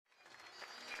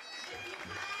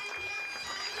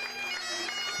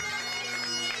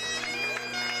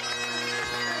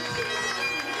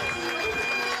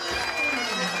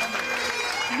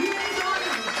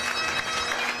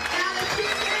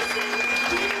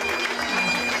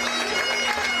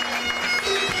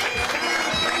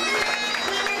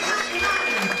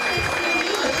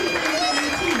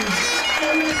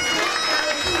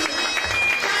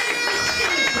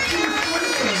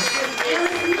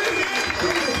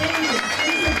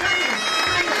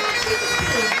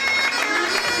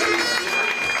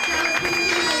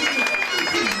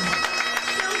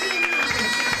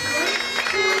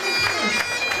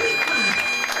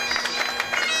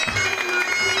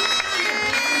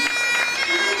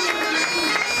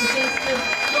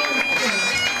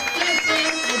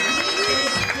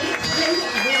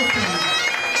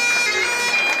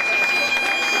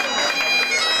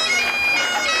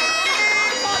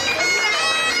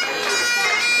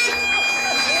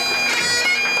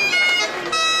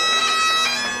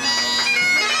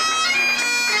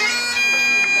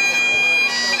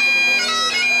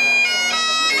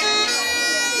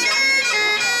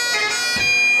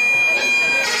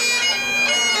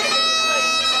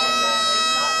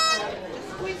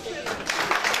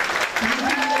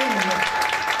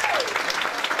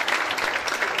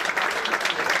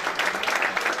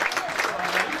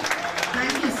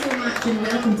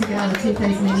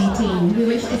2018. We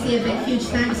wish to say a big huge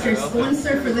thanks to our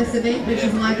sponsor for this event, which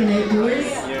is Lagan Outdoors.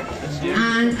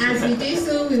 And as we do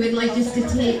so, we would like just to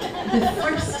take the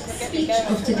first speech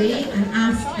of today and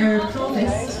ask our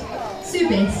provost, Sue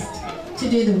Best, to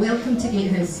do the Welcome to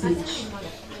Gatehouse speech.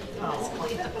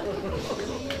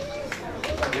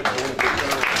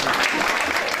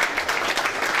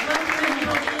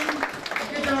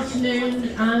 Good afternoon,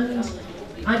 and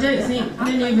I don't think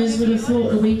many of us would have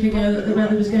thought a week ago that the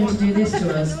weather was going to do this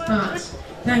to us, but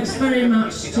thanks very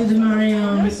much to the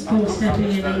Marians for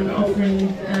stepping in and offering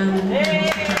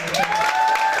hospitality.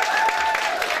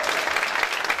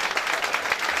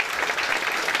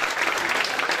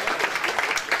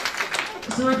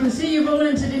 So I can see you've all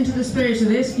entered into the spirit of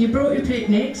this. You brought your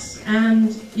picnics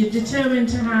and you're determined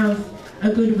to have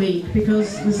a good week,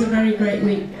 because there's a very great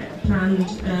week planned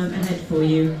ahead for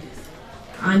you.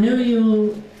 I know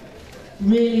you'll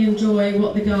really enjoy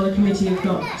what the Gala Committee have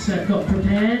got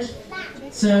prepared,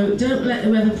 so don't let the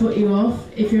weather put you off.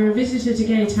 If you're a visitor to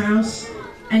Gatehouse,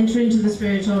 enter into the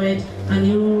spirit of it and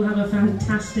you'll all have a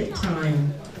fantastic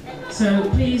time. So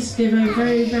please give a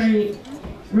very, very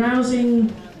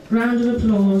rousing round of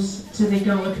applause to the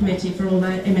Gala Committee for all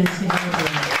their immensely hard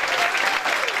work.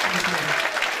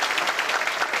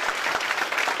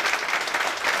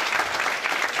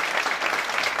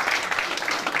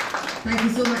 Thank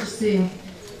you so much, Sue.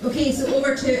 Okay, so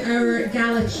over to our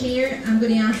Gala chair. I'm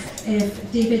going to ask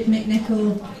if David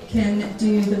McNichol can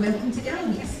do the Welcome to Gala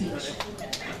Week speech.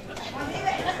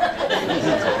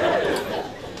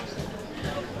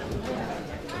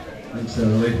 Thanks,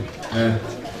 Emily.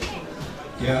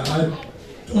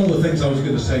 All the things I was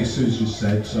going to say, Sue's just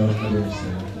said, so I don't say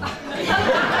it.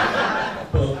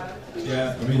 But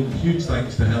yeah, I mean, huge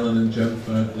thanks to Helen and Jem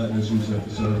for letting us use their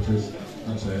facilities.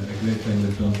 That's a great thing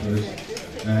they've done for us.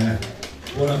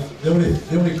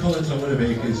 The only comments I want to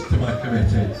make is to my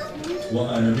committee.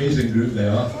 What an amazing group they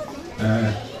are.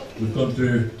 We've gone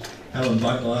through hell and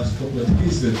back the last couple of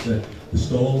days with the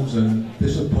storms and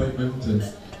disappointment and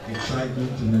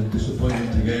excitement and then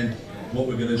disappointment again. What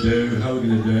we're going to do, how we're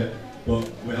going to do it. But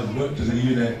we have worked as a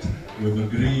unit, we've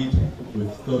agreed,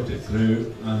 we've thought it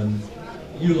through, and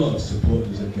you lot have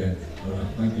supported us again.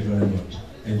 Thank you very much.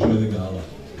 Enjoy the gala.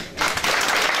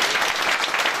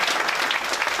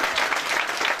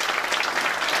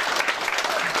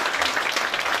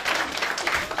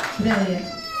 Brilliant.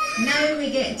 Now we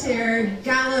get to our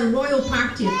Gala Royal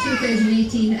Party of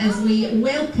 2018 as we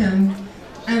welcome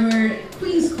our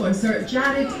Queen's Consort,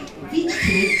 Jared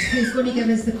Veitch-Tait, who's going to give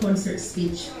us the concert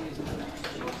speech.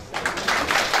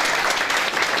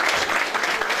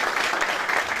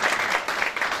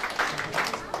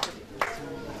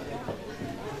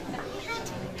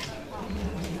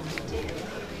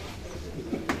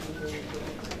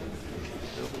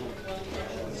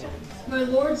 My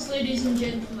lords, ladies and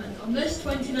gentlemen, on this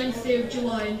 29th day of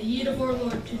July in the year of our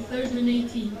Lord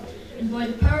 2018, and by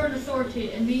the power and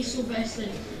authority in me so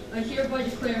vested, I hereby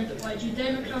declare that by due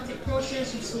democratic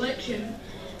process of selection,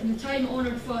 in the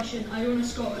time-honoured fashion, Iona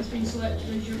Scott has been selected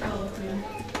as your Gala Queen.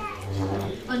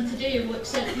 And today will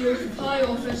accept the oath of high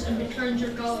office and be crowned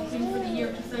your Gala Queen for the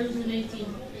year 2018.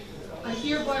 I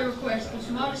hereby request Miss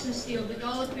Madison Steele, the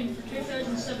Gala Queen for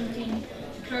 2017,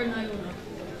 to crown Iona.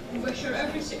 We wish her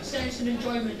every success and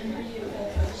enjoyment in her year of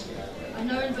office. I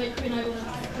now invite Queen Iona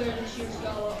to declare this year's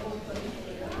Gala open.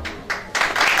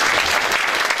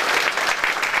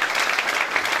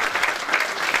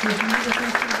 Is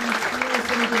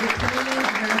going to be the crowning of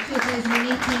our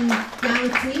 2018 Gala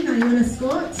Queen, Iona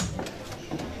Scott.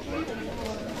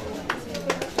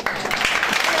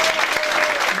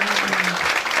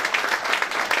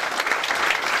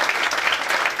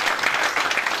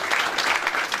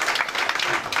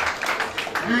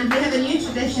 And we have a new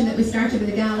tradition that we started with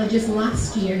the Gala just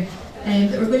last year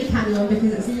that we're going to carry on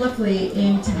because it's lovely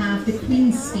to have the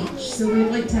Queen's speech. So we'd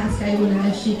like to ask Iona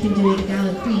if she can do the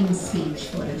Gala Queen's speech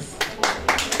for us.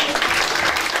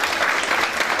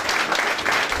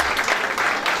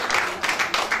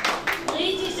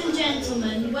 Ladies and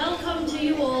gentlemen, welcome to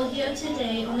you all here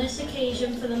today on this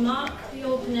occasion for the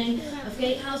opening of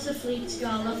Gatehouse of Fleet's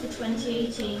Gala for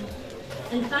 2018.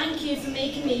 And thank you for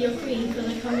making me your Queen for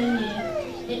the coming year.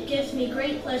 It gives me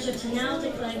great pleasure to now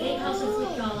declare Gatehouse of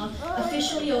Fleet Gala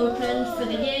officially opened for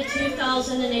the year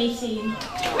 2018.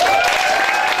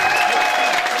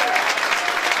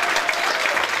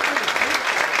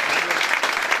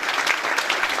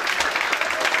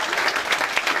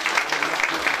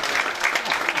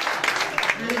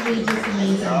 Just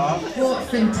amazing. What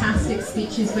fantastic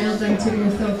speeches, well done to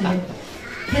both of you.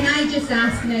 Can I just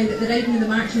ask now that the Riding of the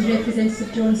Marches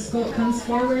representative John Scott comes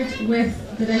forward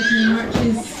with the Riding of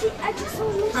the Marches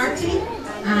party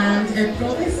and our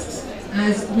provost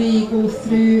as we go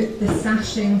through the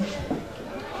sashing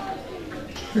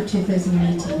for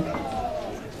 2018.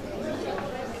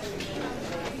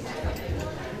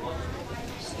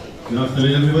 Good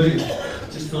afternoon, everybody.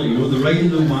 Just to let you know, the Riding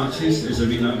of the Marches is a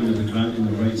reenactment of the granting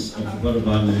of rights of the Borough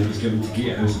Band that was given to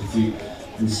Gatehouse Fleet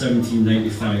in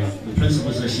 1795. The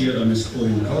principals this year are Miss Chloe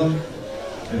McCullough,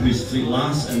 who's Fleet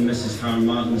Lass, and Mrs Karen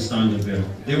Martin, the standard bearer.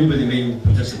 They will be the main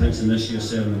participants in this year's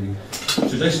ceremony.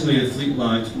 Traditionally, a Fleet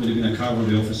Lad would have been a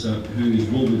cavalry officer whose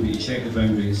role would be to check the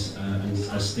boundaries,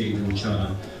 as stated in the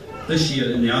charter. This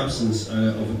year, in the absence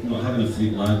of not having a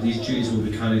Fleet Lad, these duties will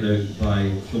be carried out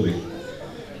by Chloe.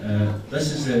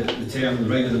 This is the term the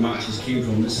Riding of the Marches came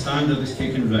from. The standard is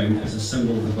taken round as a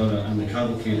symbol of the borough, and the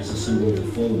cavalcade is a symbol of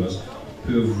the followers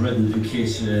who have ridden in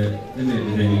case they met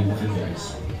with any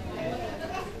difficulties.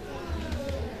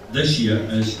 This year,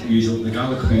 as usual, the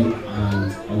Gala Queen,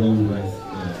 and along with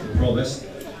the Provost,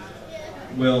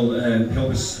 will help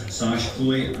us sash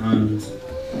Chloe and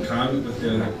Karen with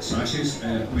their sashes.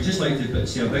 We'd just like to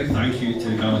say a big thank you to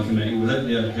the Gala Committee. Without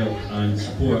their help and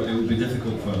support, it would be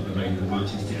difficult for the Riding of the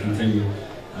Marches to continue,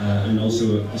 and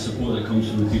also the support that comes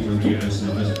from the people in Gatehouse and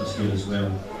the visitors here as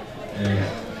well.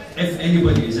 If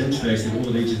anybody is interested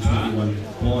over the age of 21,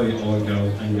 boy or girl,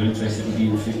 and you're interested in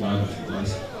being Fleet Lad or Fleet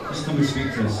Lass, just come and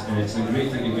speak to us. It's a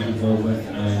great thing to get involved with.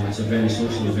 It's a very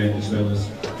social event as well as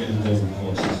get involved with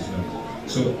horses as well.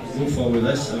 So, go forward with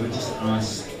this. I would just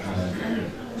ask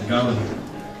the Gala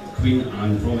Queen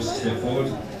and Provost to step forward.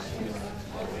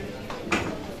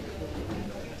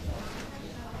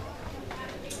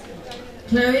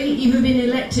 Chloe, you have been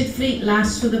elected Fleet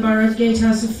Lass for the Borough of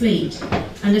Gatehouse of Fleet,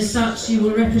 and as such you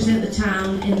will represent the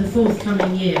town in the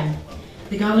forthcoming year.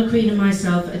 The Gala Queen and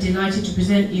myself are delighted to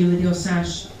present you with your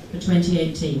sash for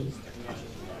 2018.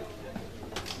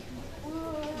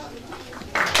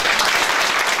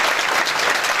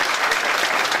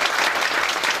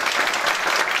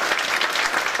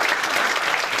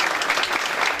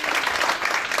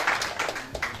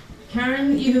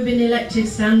 Karen, you have been elected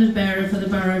Standard Bearer for the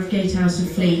Borough of Gatehouse of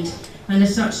Fleet, and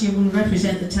as such you will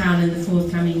represent the town in the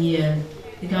forthcoming year.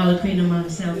 The Gala Queen and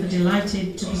myself are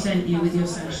delighted to present you with your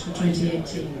sash for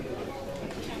 2018.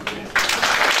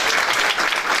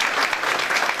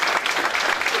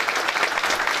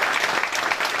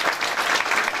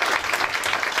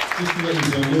 Just to let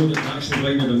you all know that the actual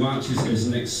Riding of the Marches is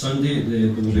next Sunday.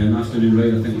 There will be an afternoon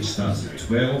ride, I think, which starts at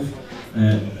 12.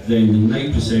 Then the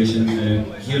night procession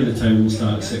here in the town will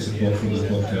start at 6 o'clock from the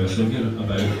clock tower. So if you're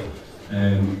about,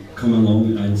 come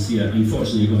along and see it.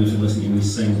 Unfortunately, you're going to have to listen to me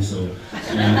sing, so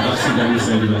that's the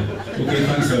downside of it. Okay,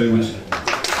 thanks very much.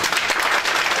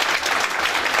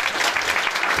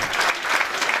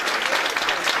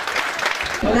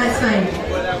 Well, that's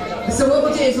fine. So what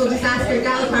we'll do is we'll just ask our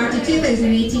Gala Party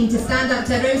 2018 to stand up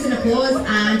to a rouse and applause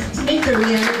and to make their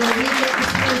way out. We'll read out the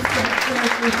speech.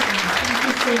 Thank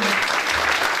you so much.